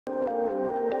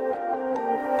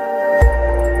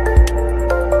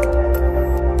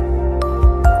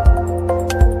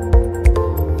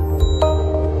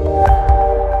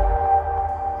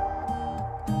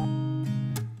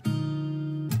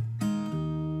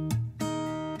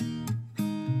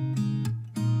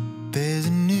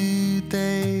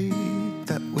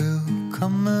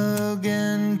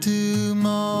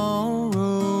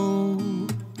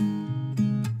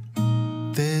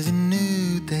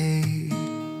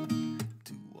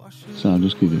So I'll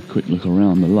just give you a quick look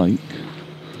around the lake.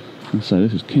 And so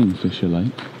this is Kingfisher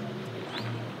Lake.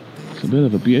 It's a bit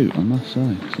of a beaut, I must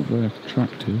say. It's a very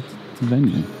attractive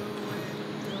venue.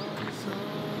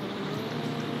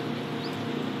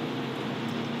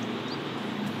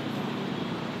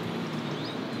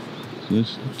 So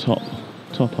this is the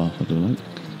top half of the lake.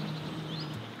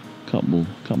 Couple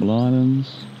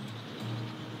islands.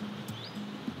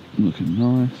 Looking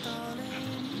nice.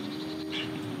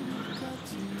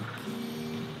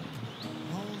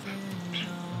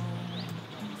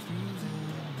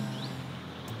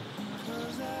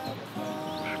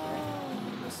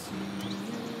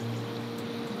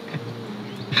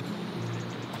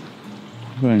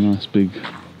 Very nice, big,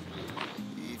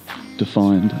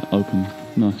 defined, open,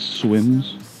 nice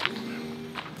swims.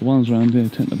 The ones around here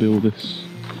tend to be all this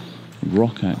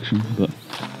rock action, but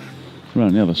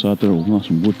around the other side they're all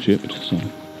nice and wood chipped. So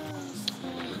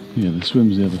yeah, the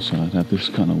swims the other side have this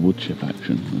kind of wood chip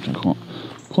action, which I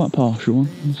quite partial on.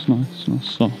 It's nice,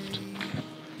 soft.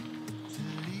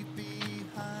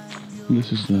 And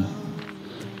this is the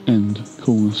end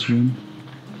corner swim.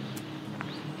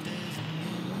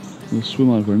 The swim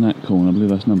over in that corner, I believe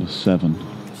that's number 7.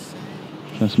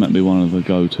 That's meant to be one of the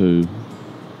go-to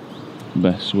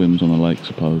best swims on the lake,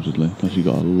 supposedly. Plus you've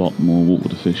got a lot more water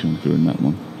to fish on if you're in that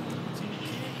one.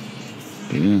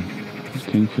 But yeah, it's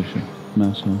Kingfisher,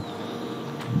 Mousehole.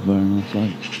 Very nice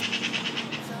lake.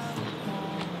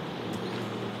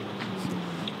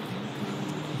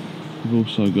 We've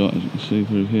also got, as you can see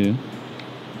through here,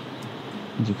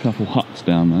 there's a couple huts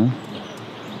down there.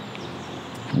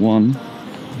 One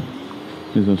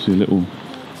is obviously a little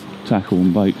tackle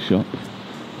and bait shop.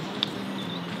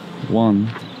 One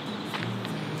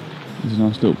is a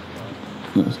nice little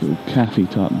cafe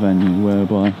type venue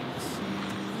whereby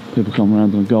people come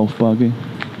around on a golf buggy.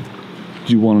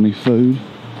 Do you want any food?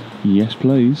 Yes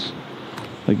please.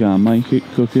 They go and make it,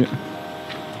 cook it,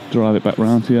 drive it back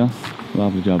round to you.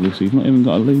 Lovely jubbly. So you've not even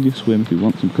got to leave your swim if you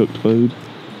want some cooked food.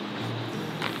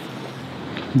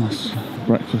 Nice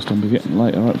breakfast I'll be getting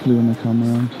later, hopefully, when they come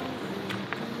around.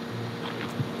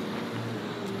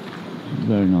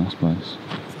 Very nice place.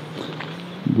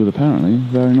 With apparently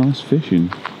very nice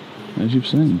fishing, as you've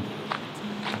seen.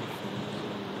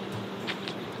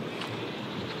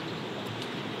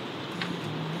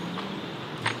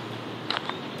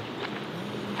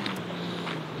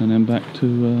 And then back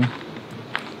to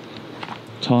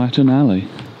Titan Alley.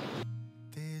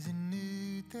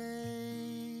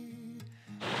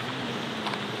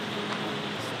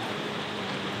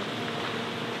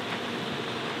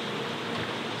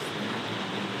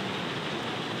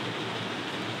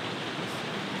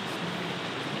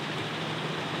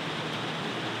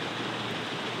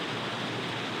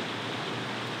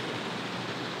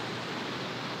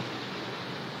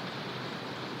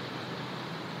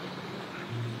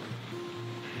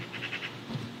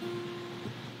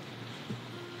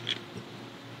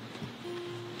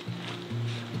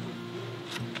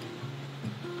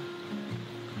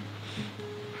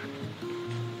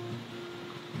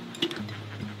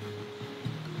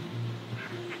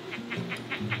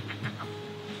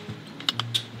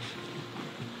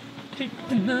 Take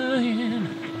the 9.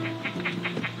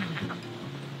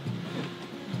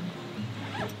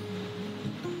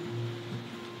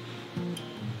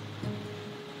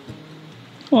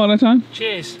 All right, time.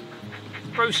 Cheers.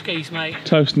 Brewskis, mate.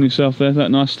 Toasting yourself there,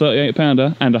 that nice 38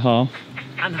 pounder and a half.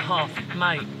 And a half,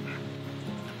 mate.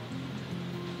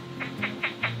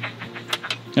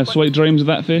 Have sweet dreams of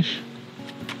that fish?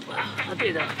 Well, I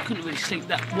did. I couldn't really sleep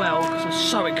that well because I was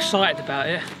so excited about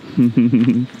it.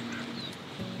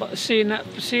 But seeing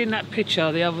that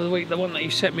picture the other week, the one that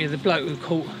you sent me of the bloke who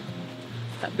caught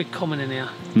that big common in here,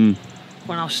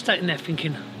 when I was standing there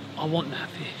thinking, I want that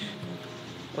fish.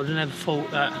 I'd never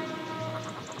thought that.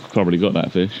 Probably got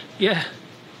that fish. Yeah.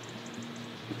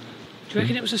 Do you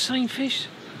reckon it was the same fish?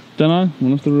 Don't know.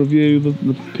 We'll have to review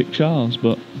the pictures,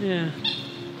 but yeah,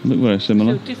 look very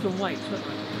similar. still different weights, look.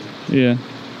 Yeah.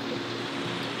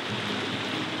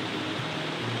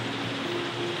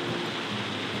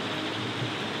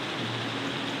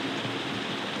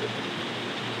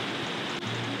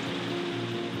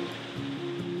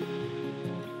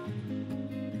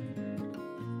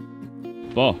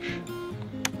 Bosh.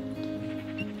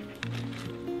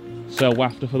 Sail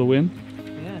wafter for the win.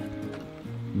 Yeah.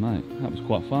 Mate, that was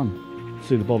quite fun.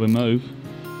 See the bobbin move,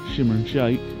 shimmer and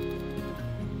shake.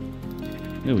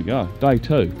 Here we go, day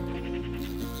 2.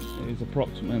 It is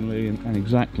approximately and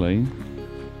exactly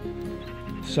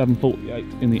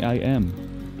 7:48 in the AM.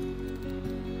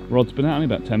 Rod's been out only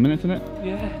about 10 minutes, isn't it?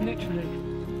 Yeah, literally.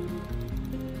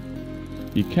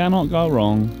 You cannot go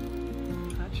wrong.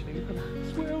 Actually, look at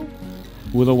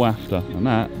with a wafter, and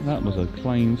that was a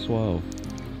clean swell.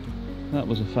 That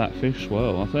was a fat fish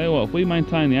swell. I'll tell you what, if we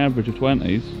maintain the average of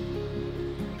 20s,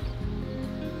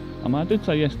 I mean, I did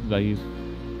say yesterday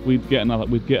we'd get another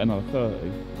 30.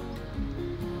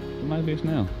 But maybe it's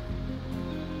now.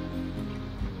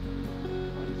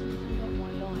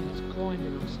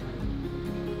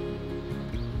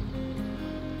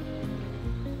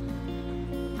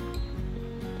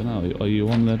 I don't know, are you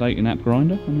on the dating app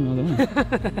Grinder? I don't know.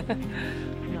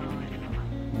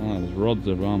 Oh, there's rods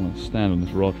over. I'm going to stand on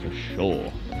this rod for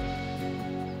sure.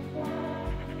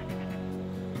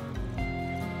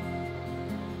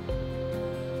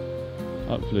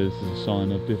 Hopefully this is a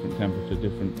sign of different temperature,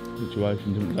 different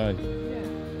situation, different day.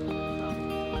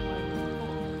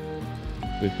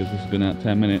 Because this has been out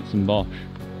 10 minutes and bosh.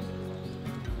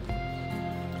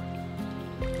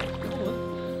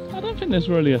 I don't think there's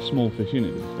really a small fish in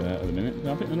it, to be fair, at the minute.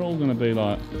 I think they're all going to be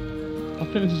like... I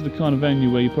think this is the kind of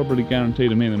venue where you probably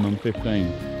guaranteed a minimum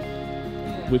 15.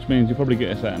 Which means you probably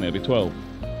get us out and it'll be 12.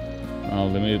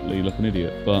 I'll immediately look an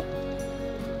idiot, but...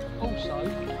 Also, I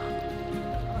don't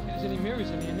think there's any mirrors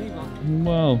in here neither.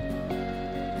 Well,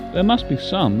 there must be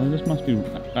some. They just must be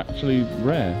actually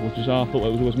rare, which is how I thought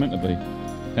it was always meant to be.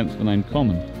 Hence the name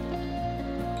common.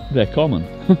 They're common.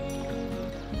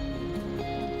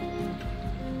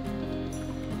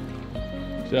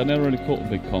 See, I never really caught a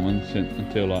big common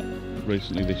until like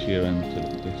recently this year and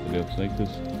yesterday obviously, because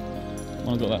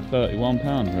when I got that 31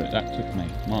 pounder, that took me,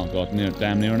 my god,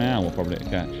 damn near an hour probably to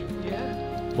catch.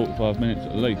 Yeah. 45 minutes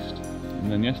at least.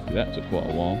 And then yesterday that took quite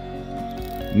a while.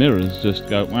 Mirrors just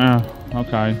go, wow,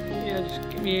 okay. Yeah, just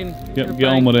get me in. Get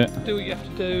on with it. Do what you have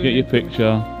to do. Get your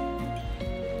picture.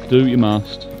 Do what you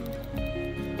must.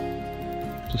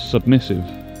 Just submissive.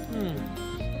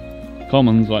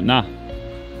 Commons like, nah,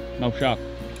 no shark.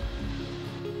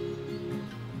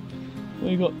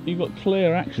 Well, you got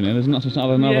clear action here. There's not just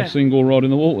another single rod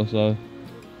in the water, so don't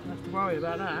have to worry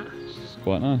about that. It's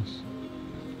quite nice.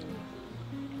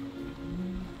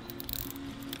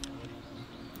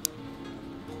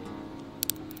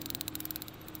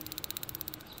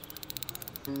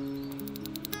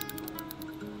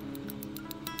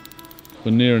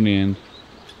 We're nearing the end.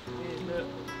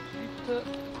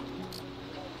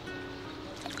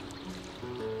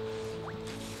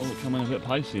 Oh, it's coming a bit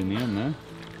pacey in the end there.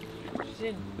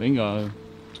 Bingo.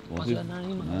 What's her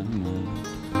name?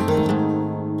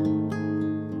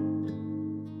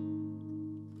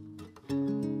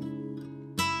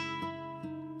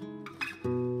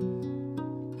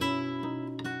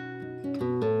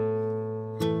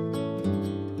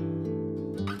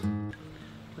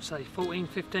 I'd say 14,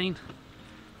 15.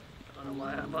 I don't know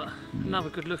why, but another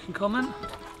good looking comment.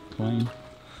 Clean.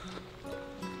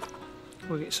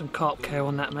 We'll get some carp care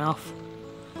on that mouth.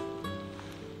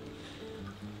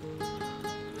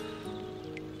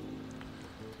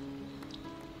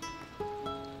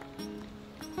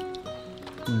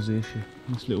 Where's the issue?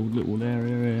 This little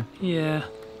area here. Yeah.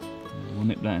 We'll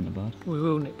nip that in the bud. We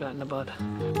will nip that in the bud.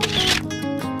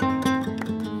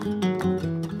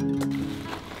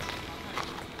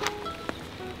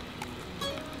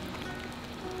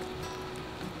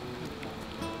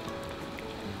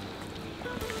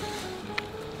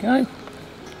 Go.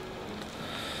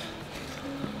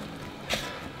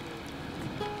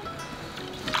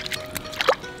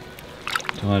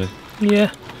 Tidy.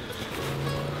 Yeah.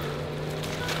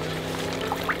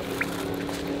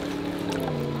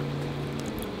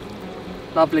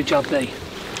 Lovely job, Lee.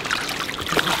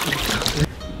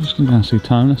 Just gonna go and see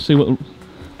Tone. Let's see what.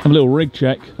 Have a little rig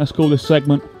check. Let's call this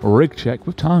segment "Rig Check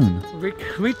with Tone."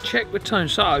 Rig check with Tone.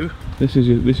 So this is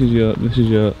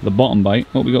the bottom bait.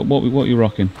 What we got? What are you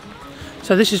rocking?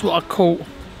 So this is what I caught.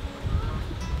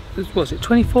 What was it?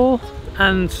 24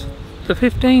 and the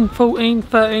 15, 14,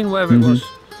 13, whatever it was.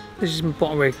 This is my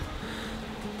bottom rig.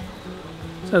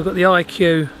 So I've got the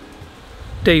IQ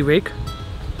D rig.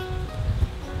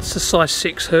 It's a size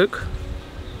 6 hook.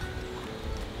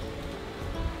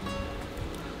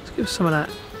 Let's give us some of that.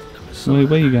 Where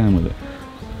are you going with it?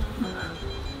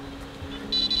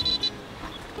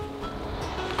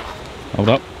 Hold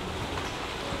up.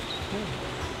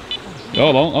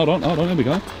 Hold on, there we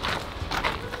go.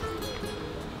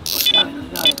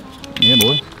 Yeah,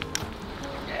 boy.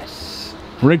 Yes.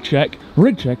 Rig check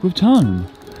with Tone.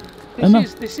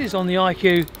 This is on the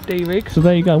IQ D rig. So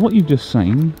there you go. What you've just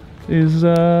seen is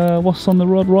what's on the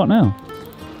rod right now.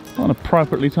 What an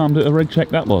appropriately timed a rig check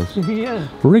that was. Yeah.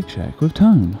 Rig check with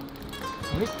Tone.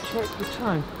 Rig check with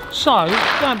Tone. So,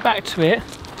 going back to it,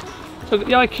 so I've got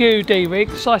the IQ D rig,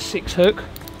 size 6 hook,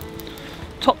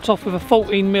 topped off with a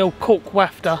 14mm cork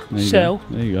wafter cell.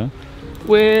 There you go.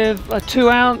 with a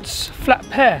 2-ounce flat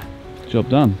pair. Job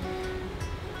done.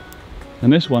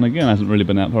 And this one again hasn't really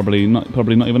been out probably not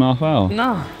even half hour.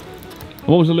 No.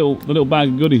 What was the little bag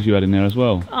of goodies you had in there as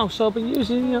well? Oh, so I've been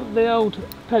using the old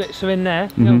pellets are in there.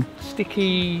 The old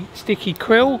sticky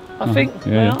krill, I think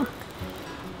they are.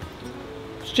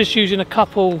 Just using a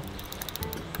couple,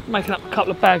 making up a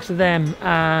couple of bags of them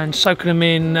and soaking them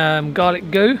in garlic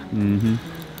goo.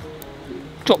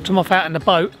 Dropped them off out in the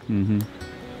boat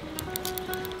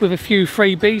with a few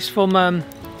freebies from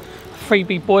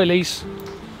freebie boilies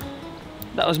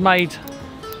that was made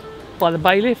by the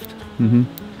bailiff.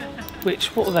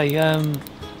 Which, what were they?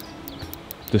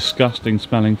 Disgusting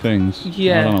smelling things.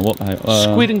 Yeah. I don't know what they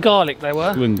squid and garlic they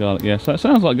were. Squid and garlic, yes. So it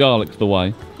sounds like garlic's the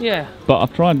way. Yeah. But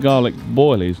I've tried garlic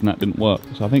boilies and that didn't work.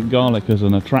 So I think garlic as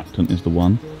an attractant is the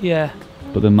one. Yeah.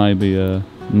 But then maybe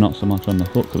not so much on the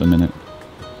hook at the minute.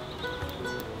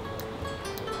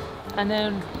 And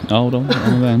then... Hold on,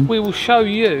 then. We will show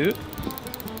you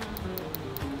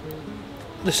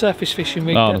the surface fishing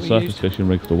rig the surface fishing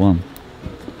rig's the one.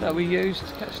 That we used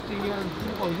to catch the,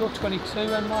 well, you're 22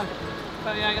 and my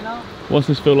 38 and a half. What's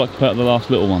this feel like compared to the last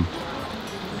little one?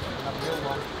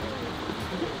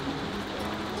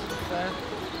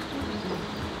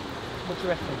 What do you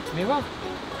reckon? Mirror?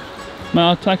 No,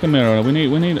 I'll take a mirror. We need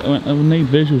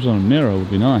visuals on a mirror. Would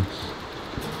be nice.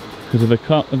 Because if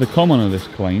the common are this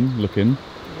clean looking,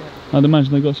 I'd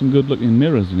imagine they've got some good looking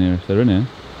mirrors in here if they're in here.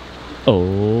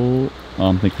 Oh,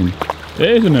 I'm thinking it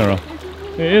is a mirror.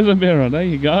 It is a mirror. There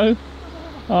you go.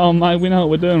 Oh mate, we know what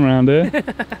we're doing around here.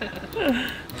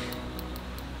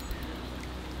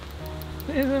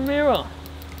 It is a mirror.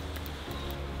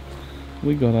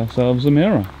 We got ourselves a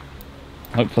mirror.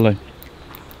 Hopefully.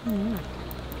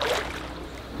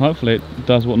 Hopefully it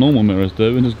does what normal mirrors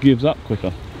do and just gives up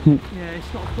quicker. Yeah,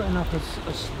 it's not put enough as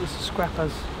scrap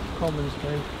as commons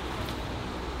do.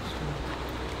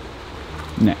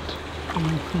 Net.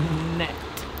 Net.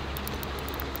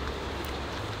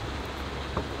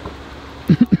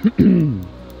 I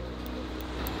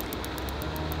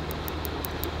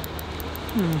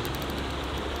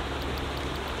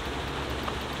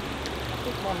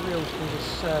think my reels for the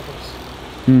service.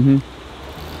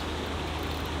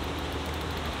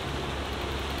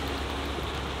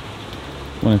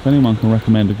 Well, if anyone can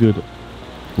recommend a good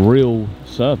reel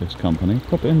service company,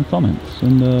 pop it in the comments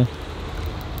and you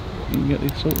can get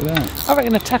these sorted out. I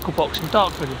reckon a tackle box in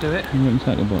Dartford would do it. You reckon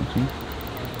tackle box, yeah?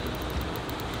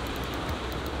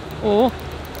 Or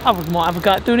I might have a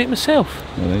go at doing it myself.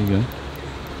 Well, there you go.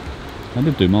 I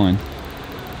did do mine.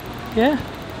 Yeah?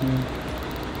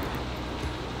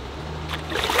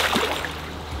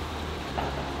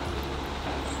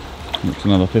 Looks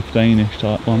another 15-ish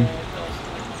type one.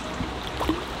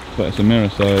 But it's a mirror,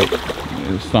 so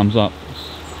it's thumbs up.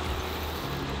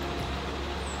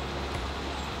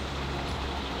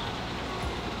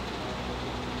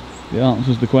 The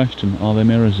answer's the question, are there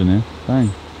mirrors in here?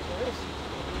 Bang.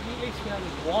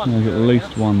 There's at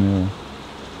least one mirror.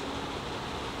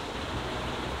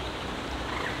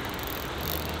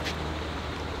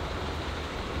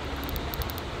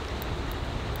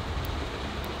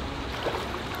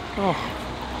 Oh.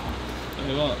 Tell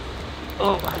you what.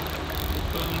 Oh.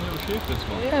 Shoot this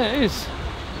one. Yeah, it is.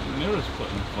 The mirror's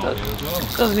putting fire as well.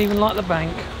 Doesn't even like the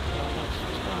bank.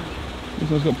 This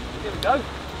one's got... Here we go.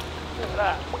 Look at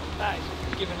that. That is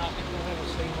giving up if I've ever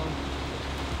seen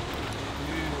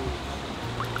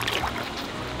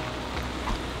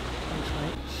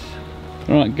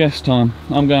one. Alright, guess time.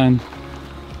 I'm going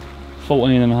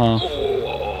 14 and a half.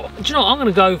 Oh. Do you know what? I'm going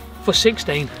to go for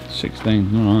 16.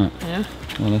 16, alright. Yeah.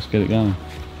 Well, let's get it going.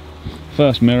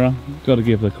 First mirror, got to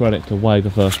give the credit to Way, the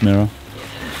first mirror.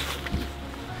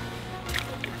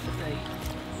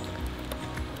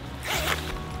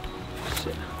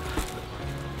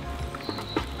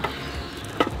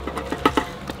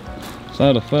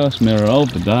 So the first mirror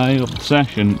of the day, of the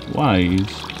session, weighs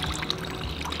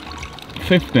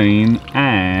 15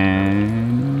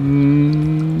 and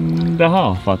a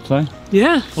half, I'd say.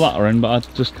 Yeah. Fluttering, but I'd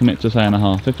just commit to saying a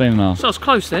half. 15 and a half. So it's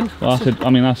close then. Well,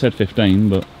 I said 15,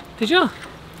 but... Did you?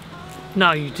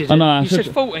 No, you didn't. Oh, no, you said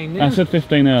 14, didn't I said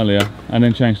 15 earlier, and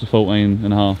then changed to 14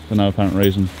 and a half for no apparent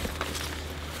reason.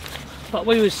 But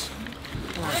we was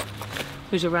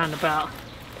around about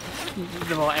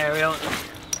the right area, aren't we?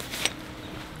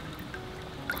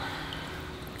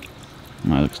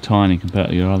 No, it looks tiny compared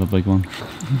to your other big one.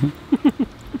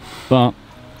 But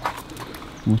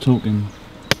we're talking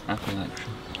Apple action.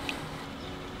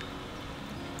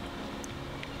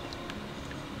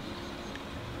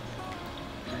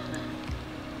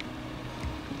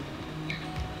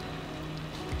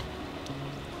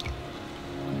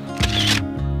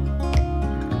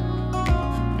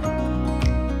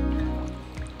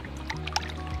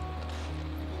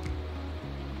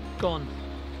 gone.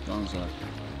 Gone, sir.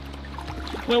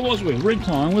 Where was we? Rig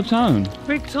time with Tone.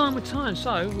 Rig time with Tone.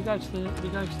 So we go to the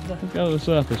Let's go to the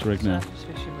surface rig now. surface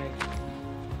fishing rig.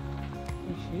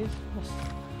 Here she is.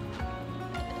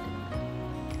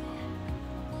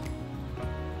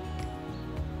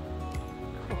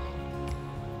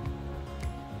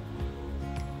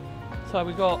 So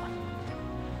we got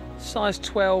size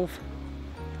 12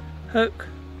 hook,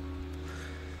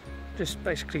 just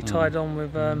basically tied on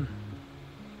with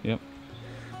yep,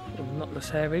 with a knotless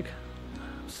hair rig.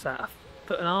 What's that,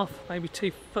 1.5 foot, maybe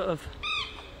 2 foot of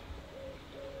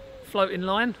floating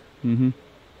line.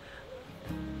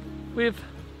 With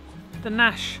the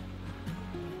Nash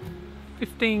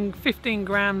 15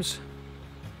 grams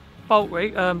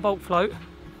bolt float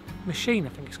machine, I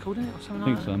think it's called, isn't it, or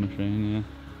something like that? I think so, machine, yeah.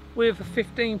 With a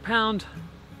 15-pound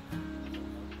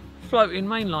floating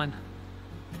main line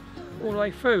all the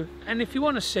way through. And if you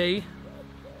want to see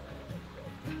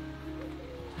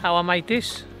how I made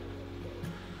this,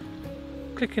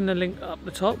 click in the link up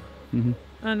the top,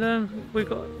 and we've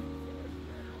got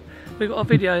a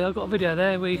video. I've got a video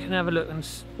there where you can have a look and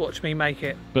watch me make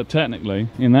it. But technically,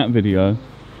 in that video,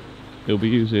 you'll be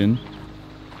using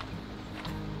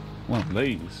one of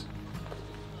these.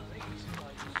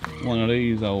 One of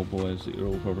these old boys that you're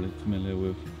all probably familiar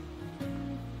with.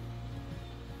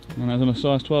 And that's on a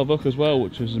size 12 hook as well,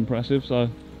 which is impressive. So,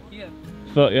 yeah,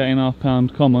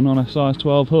 38.5 common on a size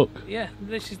 12 hook. Yeah,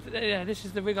 this is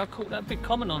the rig I caught that big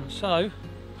common on. So,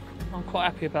 I'm quite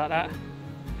happy about that.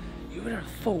 You would have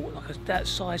thought like that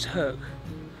size hook.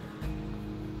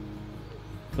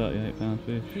 38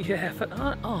 fish. Yeah, for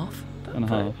half. And a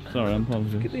half. Sorry, I'm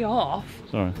apologies. Get the half.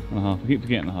 Sorry, and a half. I keep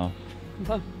forgetting a half.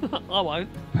 I won't.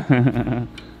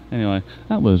 Anyway,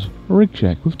 that was Rig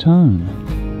Check with Tone.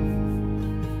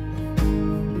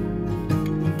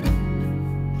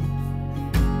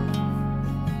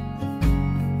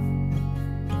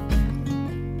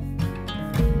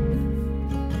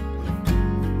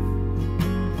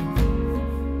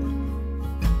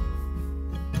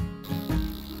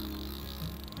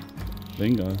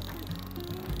 Bingo.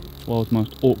 World's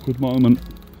most awkward moment.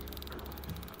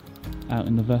 Out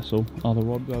in the vessel, other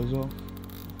rod goes off.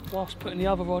 Whilst putting the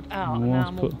other rod out.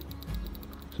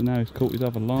 So now he's caught his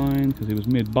other line because he was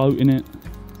mid-boating it.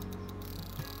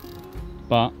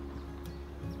 But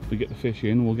if we get the fish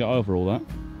in, we'll get over all that.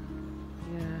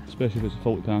 Yeah. Especially if it's a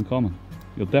 40-pound common.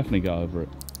 You'll definitely get over it.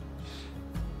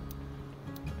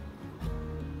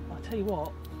 I'll tell you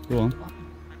what. Go on.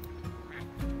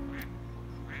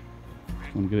 I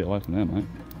want to get it away from there, mate.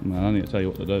 I mean, I don't need to tell you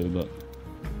what to do, but...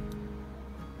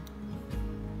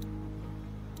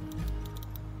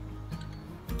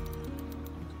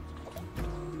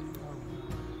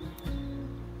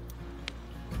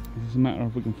 It's a matter of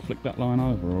if we can flick that line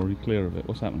over, or are you clear of it?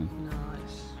 What's happening? No,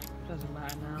 it doesn't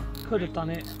matter now. Could have done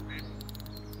it.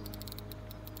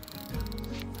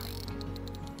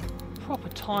 Proper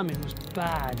timing was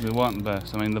bad. It wasn't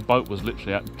best. I mean, the boat was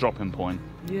literally at dropping point.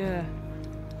 Yeah.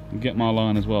 You get my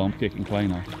line as well, I'm kicking clay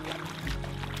now. Oh,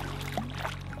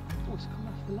 it's come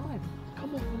off the line.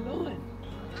 Come off the line.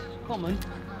 It's common.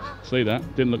 See that?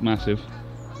 Didn't look massive.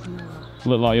 No.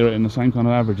 Look like you're hitting the same kind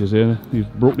of averages here.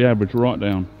 You've brought the average right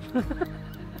down.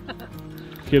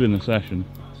 Killing the session.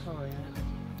 Sorry,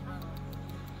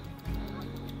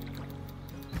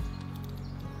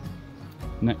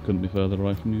 Net couldn't be further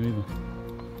away from you either.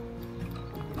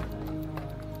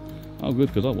 Oh good,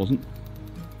 because I wasn't.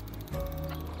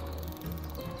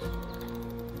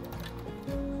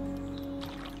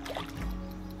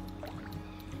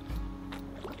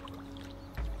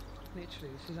 Literally,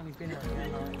 this has only been out there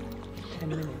like 10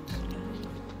 minutes.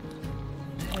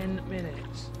 10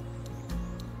 minutes.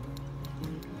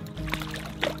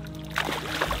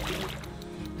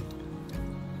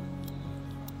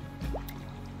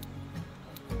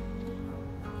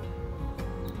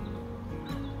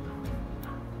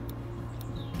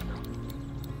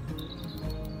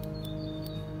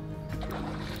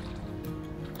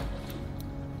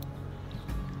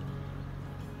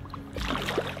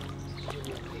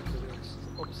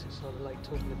 Opposite side of the lake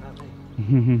talking about me.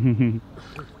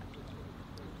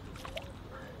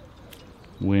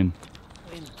 Win.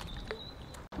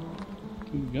 Here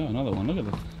we go, another one. Look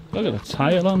at the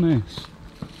tail on this.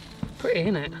 Pretty,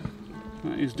 isn't it?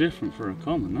 That is different for a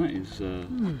common. That is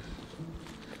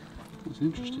that's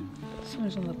interesting.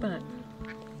 Something's on the back.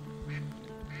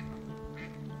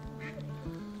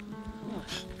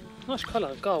 Nice. Nice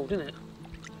colour, gold, isn't it?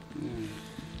 Yeah.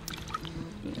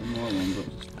 Bit of my one, but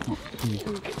not too. Should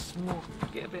we get some more?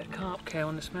 Get a bit of carp care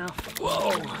on this mouth.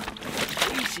 Whoa!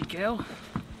 Easy, girl.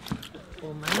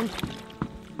 Or man.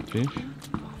 Fish.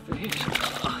 Oh, fish.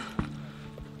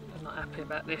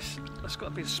 happy about this. That's got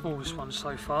to be the smallest one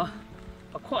so far,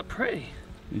 but quite pretty.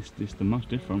 It's the most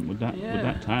different with that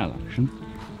tail action.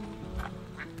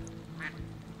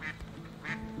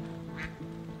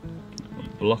 A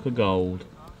block of gold.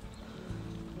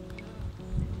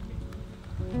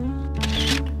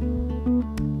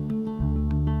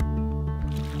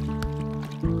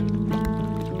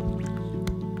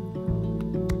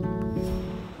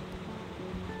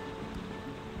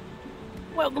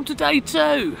 Welcome to day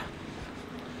 2.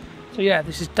 So yeah,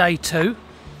 this is day 2.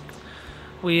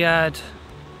 We had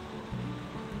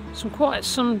some quite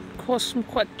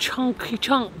chunky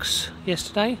chunks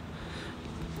yesterday.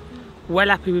 Well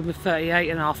happy with my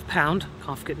 38.5 pound.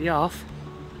 Can't forget the half.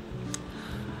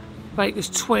 Baker's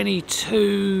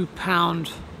 22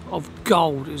 pound of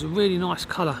gold. It was a really nice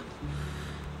colour.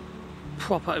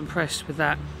 Proper impressed with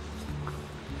that.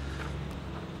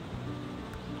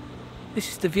 This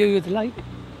is the view of the lake.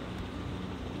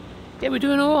 Yeah, we're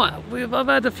doing alright. I've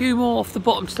had a few more off the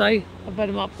bottom today. I've had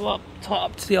them up tight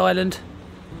up to the island.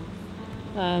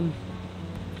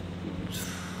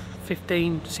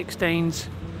 15, 16s.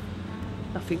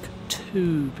 Nothing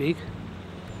too big.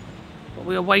 But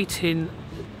we are waiting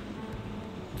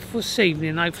for this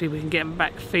evening. Hopefully we can get them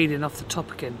back feeding off the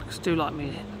top again, because I do like me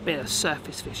a bit of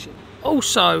surface fishing.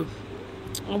 Also,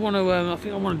 I think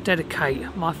I want to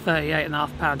dedicate my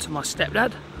 38.5 pound to my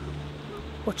stepdad.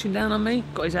 Watching down on me,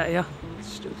 got his hat here.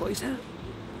 Still got his hat.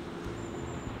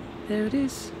 There it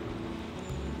is.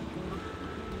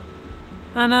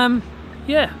 And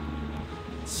yeah.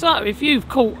 So if you've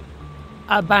caught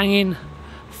a banging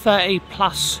 30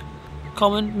 plus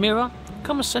common mirror,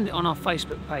 come and send it on our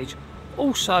Facebook page.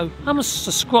 Also, come and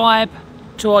subscribe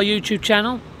to our YouTube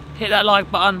channel. Hit that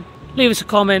like button. Leave us a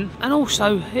comment, and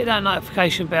also hit that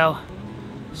notification bell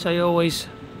so you always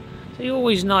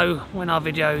know when our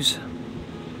videos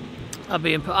are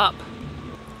being put up.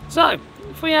 So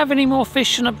if we have any more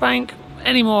fish on the bank,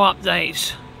 any more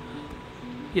updates,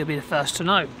 you'll be the first to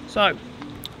know. So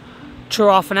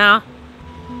ta-ra for now.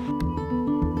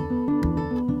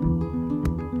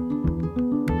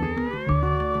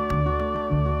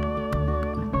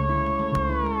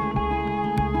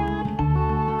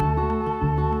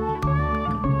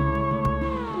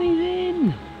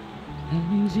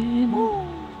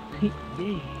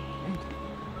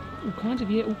 All kinds of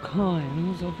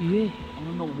on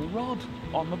a normal rod,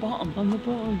 on the bottom,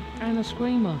 and a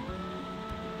screamer.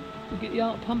 We get the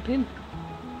art pumping.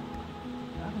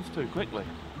 That happens too quickly.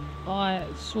 I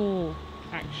saw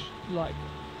action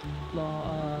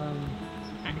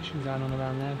going on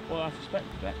around there. Well, I suspect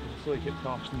that because I saw you kept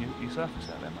casting your surface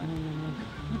out there, mate.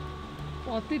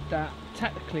 Well, I did that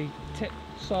tactically,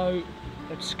 so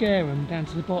it'd scare them down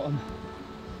to the bottom,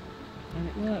 and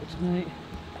it worked, mate.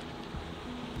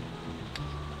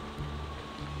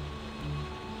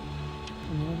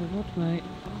 Another rod, mate.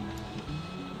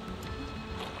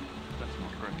 That's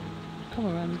not correct. Come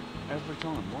around. Every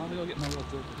time. Why do I get my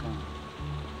rods every time?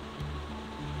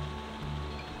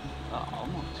 Oh,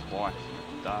 not twice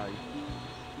in a day.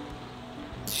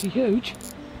 Is she huge?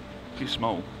 She's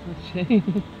small. Is she?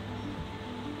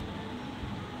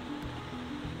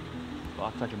 But I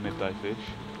take a midday fish.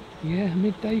 Yeah,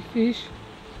 midday fish.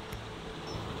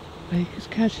 Baker's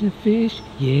catching a fish.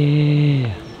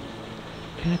 Yeah.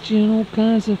 Catching all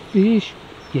kinds of fish,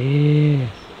 yeah.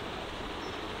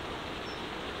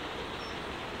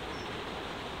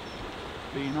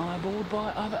 Being eyeballed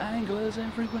by other anglers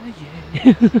everywhere,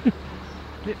 yeah.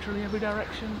 Literally every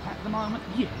direction at the moment,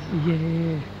 yeah.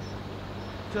 Yeah.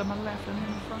 To my left and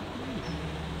in front.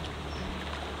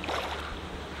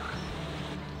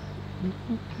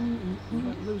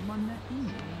 Don't lose my net.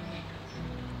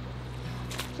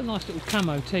 It's a nice little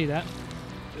camo tee, that.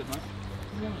 Good, mate.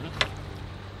 Yeah.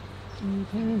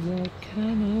 There's a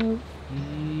camo.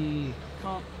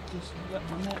 Can't just let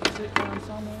my net sit down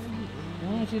somewhere.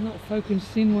 Why is it not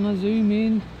focusing when I zoom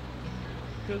in?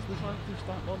 Because the focus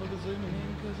don't bother to zoom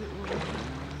in because it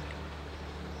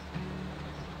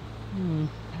will.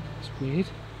 That's weird.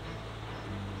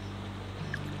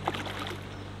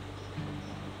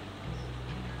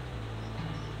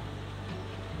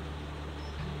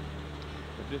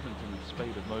 The difference in the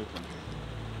speed of movement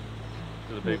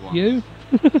to the big ones. You?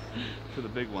 To the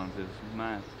big ones is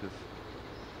mad because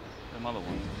them other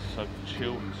ones are so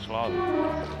chill and slow.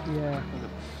 Yeah. Look at the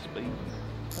speed.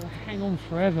 They'll hang on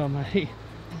forever, mate.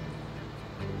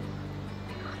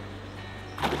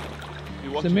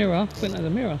 It's a mirror. I think that's a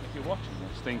mirror. If you're watching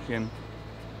this thinking,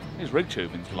 his rig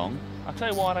tubing's long, I'll tell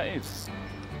you why that is.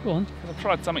 Go on. Because I've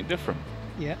tried something different.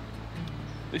 Yeah.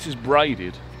 This is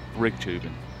braided rig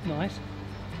tubing. Nice.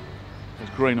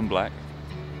 It's green and black.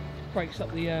 breaks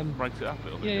up the breaks it up a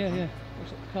little bit. yeah.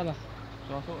 Breaks up the colour.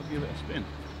 So I thought I'd give it a spin.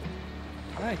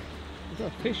 Hey, you've got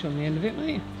a fish on the end of it,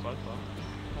 mate. So far.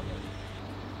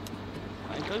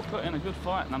 They do put in a good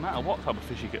fight no matter what type of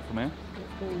fish you get from here.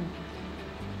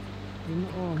 You're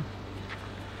not wrong.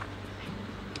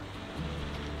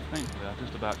 Thankfully I've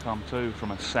just about come to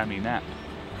from a semi-nap.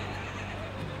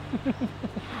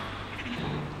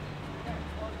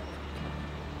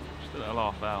 Still at a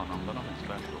half-hour number, nothing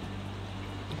special.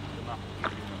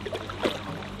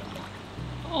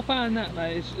 Half hour nap,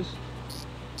 mate, it's just,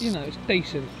 you know, it's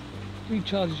decent.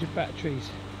 Recharges your batteries.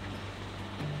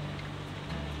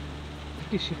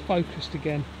 Gets you focused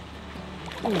again.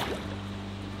 Ooh. They've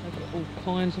got all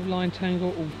kinds of line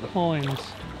tangle, all kinds.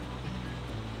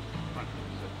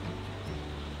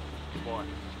 Why?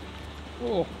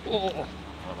 Oh. Well,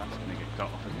 that's going to get cut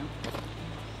off again.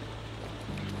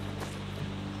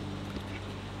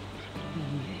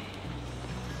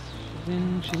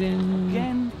 She's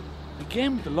in.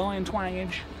 Again with the line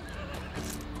twangage.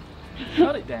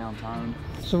 Cut it down, Tone.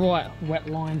 It's alright, wet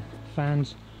line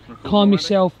fans. Calm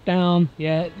yourself down,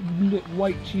 yeah. Look,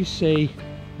 wait till you see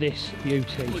this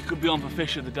beauty. We could be on for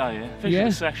fish of the day, yeah? Fish of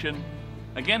the session.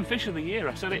 Again, fish of the year.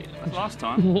 I said it last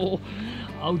time.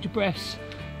 Hold your breaths.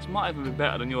 This might even be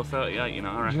better than your 38, you know,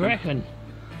 I reckon. Do you reckon?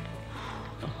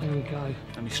 Oh, here we go.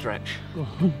 Let me stretch. Go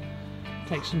on.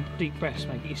 Take some deep breaths,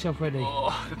 mate. Get yourself ready. Oh,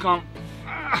 I can't.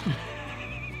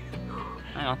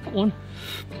 Hang on. Come on.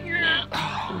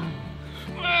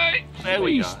 There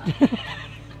we go.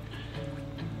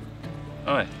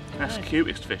 Oh, that's the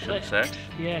cutest fish of the sesh.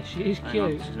 Yeah, she is Hang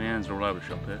cute. on, my hands are all over the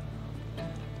shop here.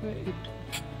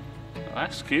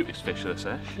 That's the cutest fish of the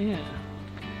sesh. Yeah.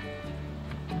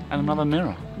 And another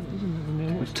mirror. There's another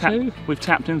mirror. We've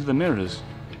tapped into the mirrors.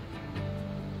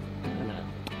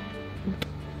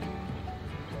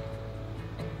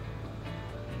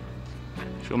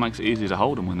 Sure makes it easy to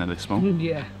hold them when they're this small.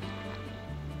 Yeah.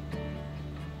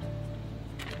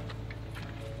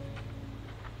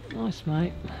 Nice,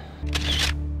 mate.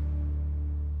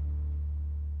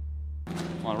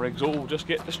 My rigs all just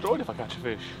get destroyed if I catch a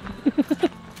fish.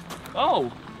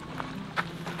 Oh!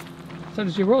 So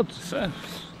does your rods. So,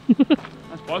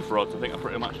 that's both rods, I think are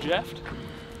pretty much jeffed.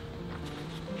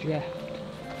 Yeah.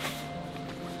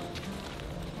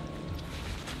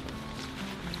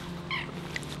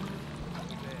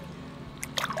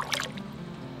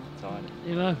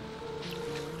 You know.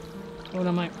 Well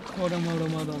done, mate. Well done, well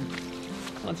done, well done.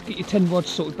 Let's get your 10 rods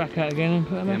sorted back out again and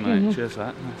put them back in. Mate, cheers for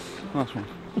that. Nice one.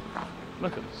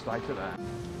 Look at the state of that.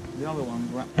 The other one's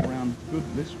wrapped around good,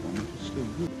 this one, which is still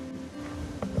good.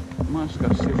 I might just go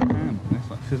scissor hand on this,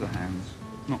 like scissor hands.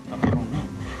 Not that long, no.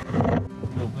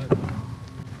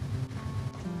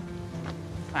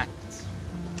 Facts.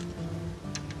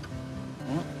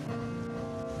 What?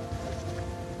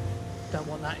 Don't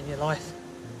want that in your life.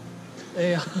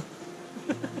 Yeah.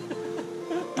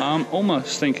 I'm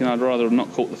almost thinking I'd rather have not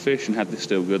caught the fish and had this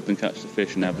still good than catch the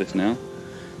fish and have this now.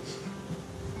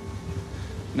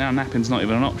 Now napping's not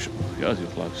even an option. Guys, you're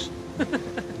close.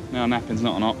 Now napping's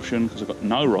not an option because I've got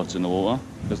no rods in the water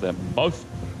because they're both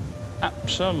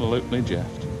absolutely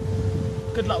jeffed.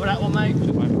 Good luck with that one, mate.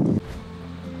 Cheers, mate.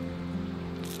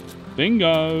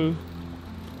 Bingo!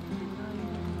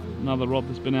 Another rod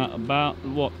that's been out about,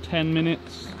 what, 10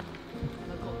 minutes?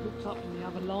 I've got hooked up in the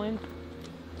other line.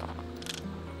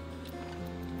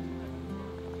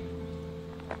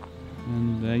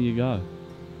 And there you go.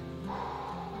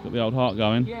 Got the old heart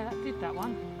going. Yeah, that did that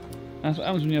one. That's what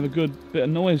happens when you have a good bit of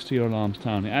noise to your alarms,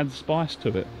 Tony. It adds spice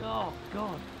to it. Oh,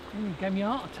 God. You gave me a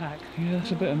heart attack. Yeah,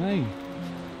 that's a bit of me.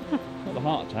 Not the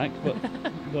heart attack, but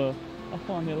I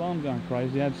find the alarm going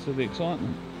crazy adds to the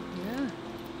excitement.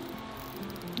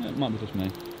 Yeah. It might be just me.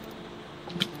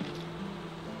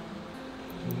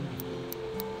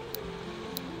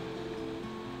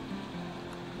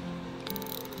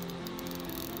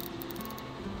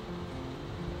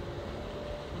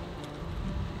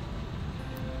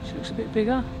 She looks a bit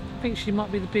bigger. I think she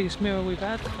might be the biggest mirror we've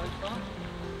had so far.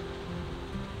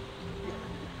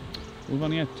 We've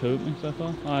only had two, haven't we, so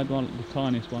far? I had one, the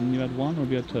tiniest one, and you had one, or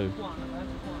have you had two? One, I've had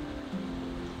one.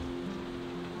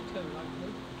 Two,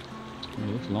 hopefully.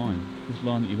 Yeah, this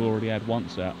line that you've already had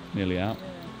once out, nearly out.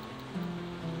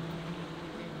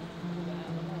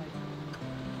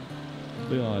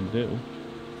 Be ideal.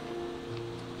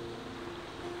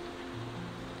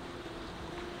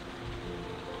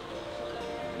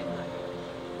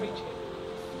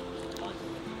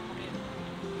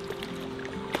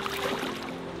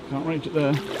 Can't reach it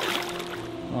there.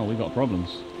 Oh, we got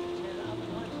problems.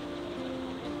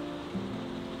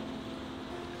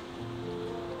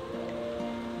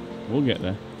 We'll get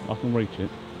there. I can reach it,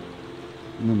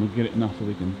 and then we'll get it enough that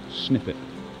we can snip it.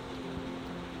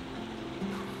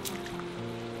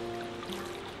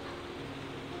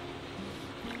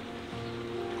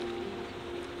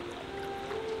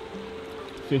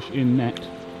 Fish in net,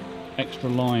 extra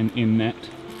line in net,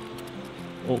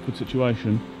 awkward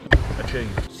situation,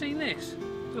 achieved. Seen this?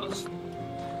 It's got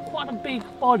quite a big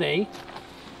body.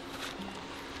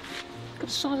 Look at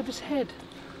the size of his head.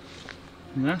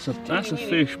 And that's a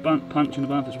fish punching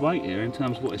above its weight here in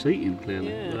terms of what it's eating, clearly.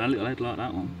 Yeah. With a little head like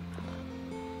that one.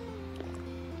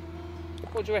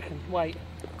 What do you reckon? Weight?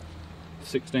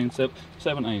 16,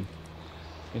 17.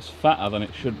 It's fatter than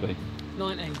it should be.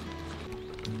 19.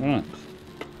 Right.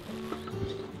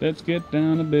 Let's get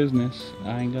down to business.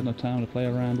 I ain't got no time to play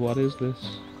around. What is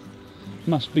this?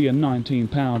 Must be a 19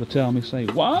 pounder. Tell me, say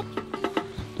what?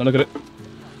 Don't look at it.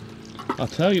 I'll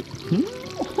tell you.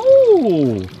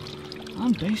 Oh,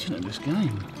 I'm decent at this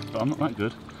game, but I'm not that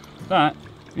good. That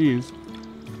is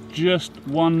just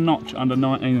one notch under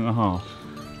 19 and a half.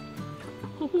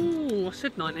 Oh, I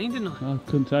said 19, didn't I? I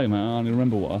couldn't tell you, mate. I only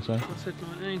remember what I said. I said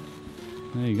 19.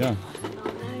 There you go.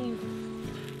 19.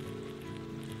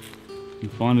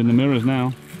 You're finding the mirrors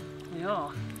now. We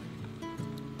are.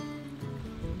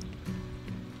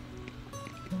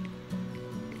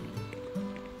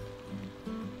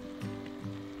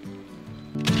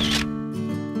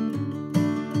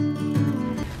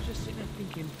 Just sitting there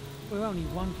thinking, we're only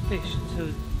one fish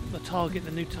to the target, the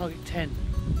new target 10.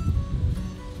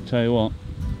 Tell you what.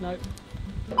 No.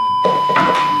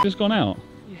 Just gone out.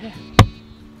 Yeah.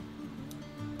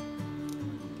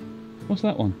 What's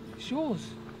that one? It's yours.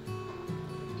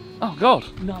 Oh God.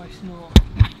 No, it's not.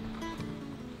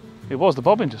 It was, the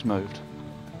bobbin just moved.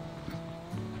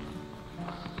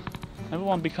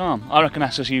 Everyone be calm. I reckon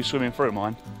that's just you swimming through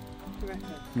mine. You reckon?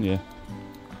 Yeah.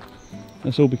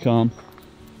 Let's all be calm.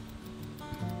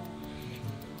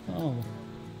 Oh,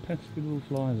 pesky little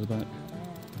flies are back.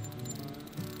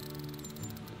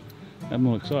 I'm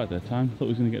all excited there, Tone. Thought we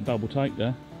was going to get a double take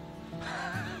there.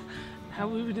 How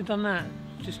we would have done that?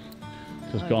 Just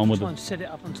got on with try and set it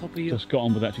up on top of you. Just got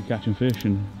on with actually catching fish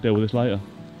and deal with this later.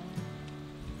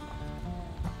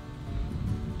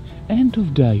 End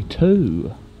of day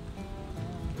 2.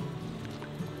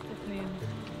 Definitely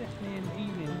an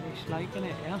evening-ish lake, isn't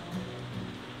it? Yeah.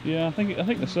 Yeah, I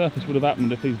think the surface would have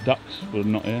happened if these ducks were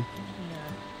not here, Yeah.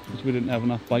 because we didn't have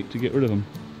enough bait to get rid of them.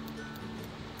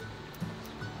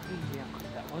 Easy how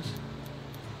quick that was.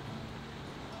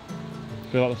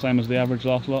 Feel like the same as the average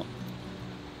last lot.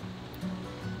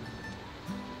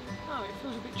 Oh, it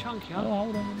feels a bit chunkier. Oh,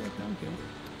 hold on, a bit chunky.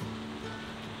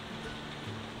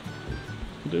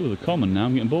 We'll do with the common now.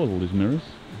 I'm getting bored of all these mirrors.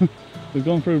 We've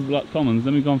gone through like commons,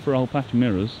 then we've gone through a whole patch of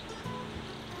mirrors.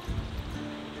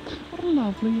 What a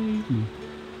lovely evening.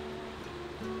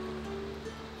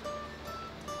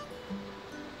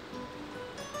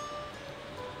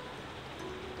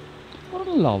 What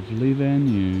a lovely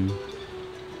venue.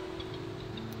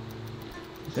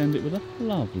 Let's end it with a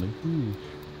lovely finish.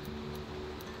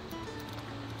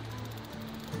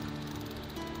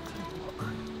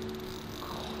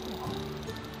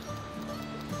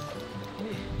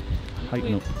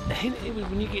 The hint is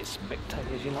when you get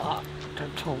spectators, you're like, oh,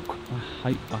 don't talk.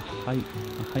 I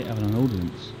hate having an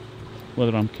audience,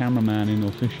 whether I'm cameramanning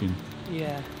or fishing.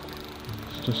 Yeah.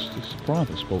 It's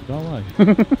private sport. Go away.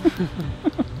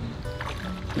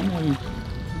 You know,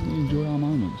 we enjoy our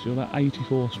moments. You're about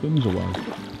 84 swims away.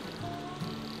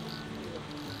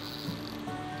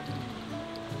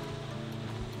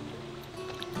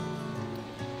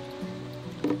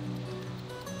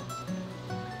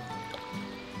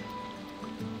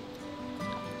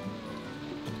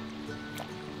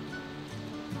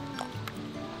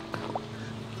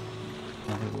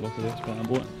 Have a look at this bad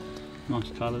boy.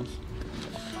 Nice colours.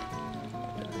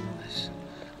 Nice.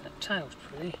 That tail's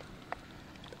pretty.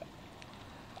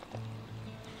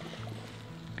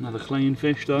 Another clean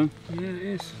fish though. Yeah, it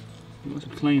is. You want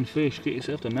some clean fish, get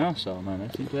yourself to Mousehole, man. They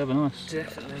seem to have a nice.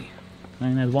 Definitely.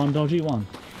 Ain't had one dodgy one.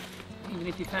 Even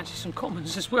if you fancy some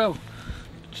commons as well.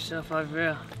 Put yourself over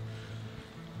here.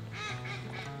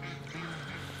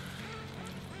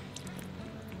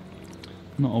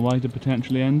 Not a way to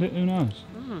potentially end it, who knows?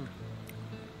 Mm.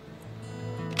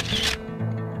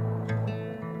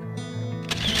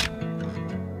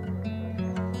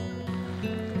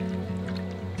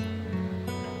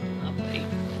 Lovely.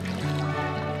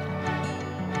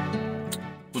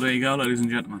 Well, there you go, ladies and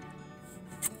gentlemen.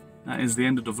 That is the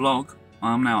end of the vlog.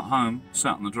 I'm now at home,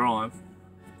 sat on the drive,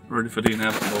 ready for the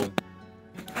inevitable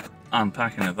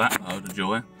unpacking of that load of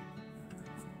joy.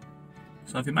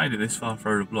 So if you made it this far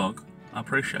through the vlog, I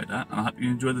appreciate that, and I hope you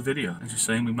enjoyed the video. As you've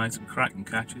seen, we made some cracking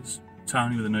catches.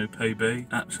 Tony with a new PB,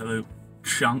 absolute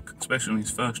chunk, especially on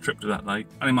his first trip to that lake.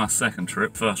 Only my second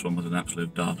trip, first one was an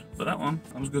absolute dud. But that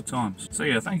was good times. So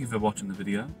yeah, thank you for watching the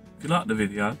video. If you liked the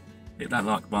video, hit that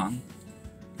like button.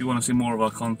 If you want to see more of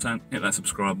our content, hit that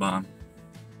subscribe button.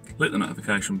 Click the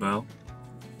notification bell,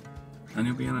 and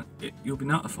you'll be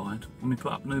notified when we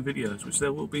put up new videos, which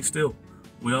there will be still.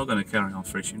 We are going to carry on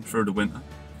fishing through the winter.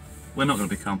 We're not going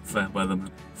to become fair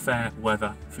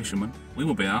weather fishermen. We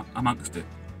will be out amongst it,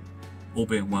 all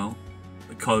being well.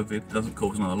 The COVID doesn't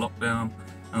cause another lockdown,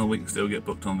 and we can still get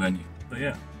booked on venue. But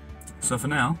yeah, so for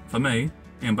now, for me,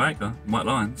 Ian Baker, White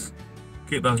Lines,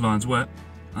 keep those lines wet,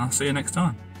 and I'll see you next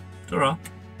time. Ta-ra.